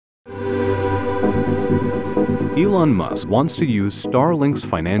Elon Musk wants to use Starlink's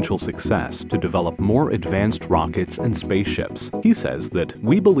financial success to develop more advanced rockets and spaceships. He says that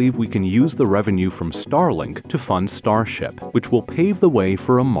we believe we can use the revenue from Starlink to fund Starship, which will pave the way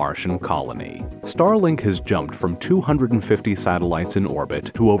for a Martian colony. Starlink has jumped from 250 satellites in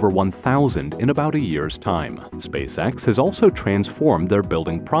orbit to over 1,000 in about a year's time. SpaceX has also transformed their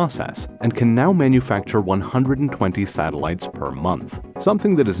building process and can now manufacture 120 satellites per month,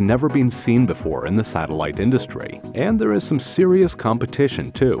 something that has never been seen before in the satellite industry. And there is some serious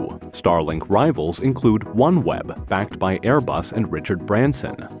competition too. Starlink rivals include OneWeb, backed by Airbus and Richard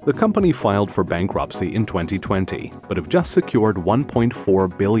Branson. The company filed for bankruptcy in 2020, but have just secured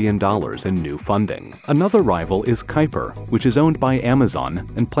 $1.4 billion in new funding. Another rival is Kuiper, which is owned by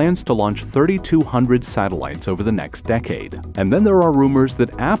Amazon and plans to launch 3,200 satellites over the next decade. And then there are rumors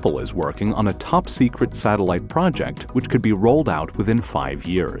that Apple is working on a top-secret satellite project which could be rolled out within 5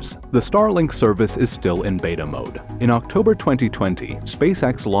 years. The Starlink service is still in beta mode. In October 2020,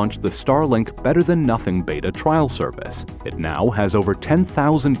 SpaceX launched the Starlink Better Than Nothing beta trial service. It now has over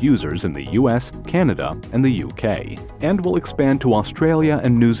 10,000 users in the US, Canada, and the UK, and will expand to Australia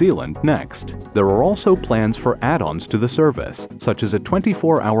and New Zealand next. There are also plans for add-ons to the service, such as a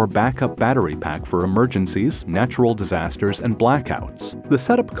 24-hour backup battery pack for emergencies, natural disasters, and blackouts. The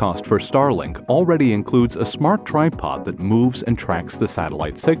setup cost for Starlink already includes a smart tripod that moves and tracks the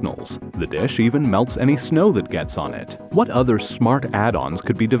satellite signals. The dish even melts any snow that gets on it. What other smart add-ons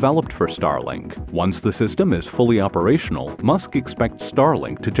could be developed for Starlink? Once the system is fully operational, Musk expects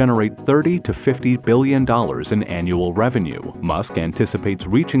Starlink to generate $30 to $50 billion in annual revenue. Musk anticipates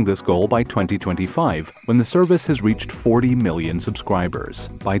reaching this goal by 2025, when the service has reached 40 million subscribers.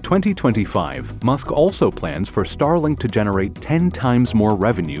 By 2025, Musk also plans for Starlink to generate 10 times more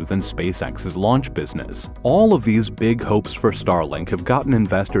revenue than SpaceX's launch business. All of these big hopes for Starlink have gotten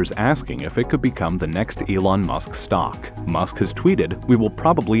investors asking if it could become the next Elon Musk stock. Musk has tweeted, "We will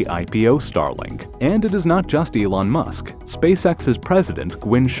probably IPO Starlink." And it is not just Elon Musk. SpaceX's president,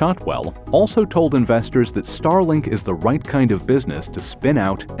 Gwynne Shotwell, also told investors that Starlink is the right kind of business to spin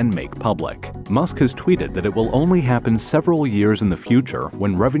out and make public. Musk has tweeted that it will only happen several years in the future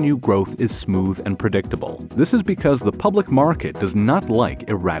when revenue growth is smooth and predictable. This is because the public market does not like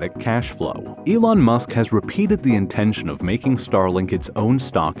erratic cash flow. Elon Musk has repeated the intention of making Starlink its own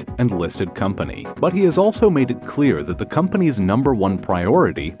stock and listed company, but he has also made it clear that the company's #1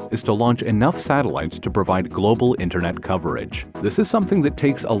 priority is to launch enough satellites to provide global internet coverage. This is something that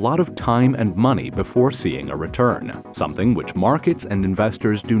takes a lot of time and money before seeing a return, something which markets and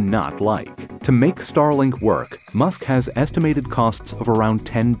investors do not like. To make Starlink work, Musk has estimated costs of around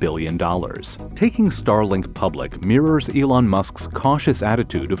 $10 billion. Taking Starlink public mirrors Elon Musk's cautious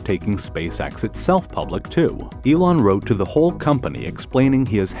attitude of taking SpaceX itself public too. Elon wrote to the whole company explaining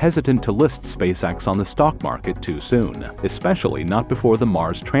he is hesitant to list SpaceX on the stock market too soon, especially not before the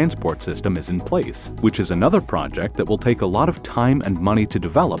Mars transport system is in place, which is another project that will take a lot of time and money to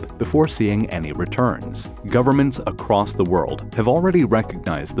develop before seeing any returns. Governments across the world have already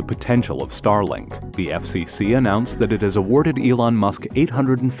recognized the potential of Starlink. The FCC announced that it has awarded Elon Musk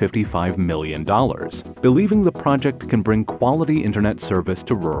 $855 million, believing the project can bring quality internet service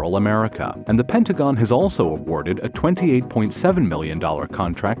to rural America. And the Pentagon has also awarded a $28.7 million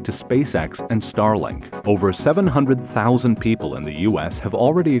contract to SpaceX and Starlink. Over 700,000 people in the US have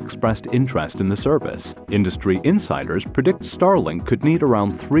already expressed interest in the service. Industry insiders predict Starlink could need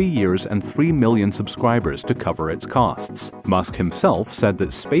around 3 years and 3 million subscribers to cover its costs. Musk himself said that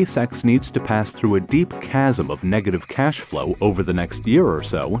SpaceX needs to pass through a deep chasm of negative cash flow over the next year or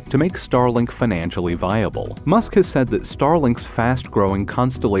so to make Starlink financially viable. Musk has said that Starlink's fast-growing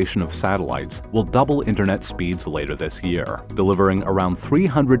constellation of satellites will double internet speeds later this year, delivering around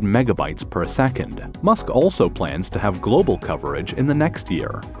 300 megabytes per second. Musk also plans to have global coverage in the next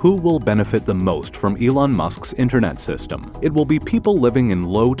year. Who will benefit the most from Elon Musk's internet system? It will be people living in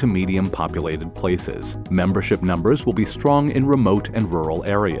low to medium populated places. Membership numbers will be strong in remote and rural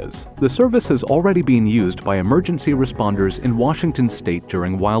areas. The service has already been used by emergency responders in Washington state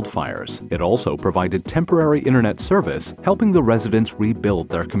during wildfires. It also provided temporary internet service, helping the residents rebuild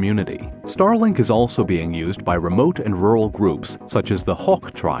their community. Starlink is also being used by remote and rural groups, such as the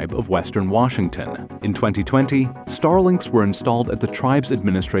Hawk tribe of Western Washington. In 2020, Starlinks were installed at the tribe's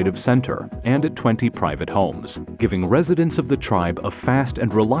administrative center and at 20 private homes, giving residents of the tribe a fast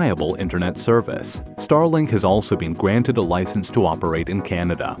and reliable internet service. Starlink has also been granted a license to operate in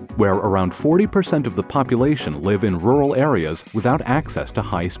Canada, where around 40% of the population live in rural areas without access to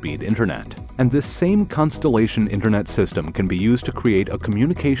high-speed internet. And this same constellation internet system can be used to create a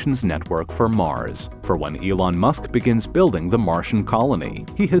communications network for Mars, for when Elon Musk begins building the Martian colony.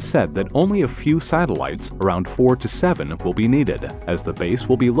 He has said that only a few satellites, around 4 to 7, will be needed, as the base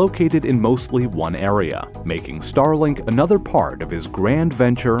will be located in mostly one area, making Starlink another part of his grand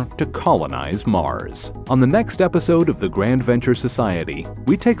venture to colonize Mars. On the next episode of the Grand Venture Society,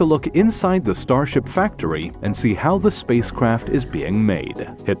 we take a look inside the Starship factory and see how the spacecraft is being made.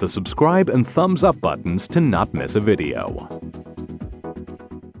 Hit the subscribe and thumbs up buttons to not miss a video.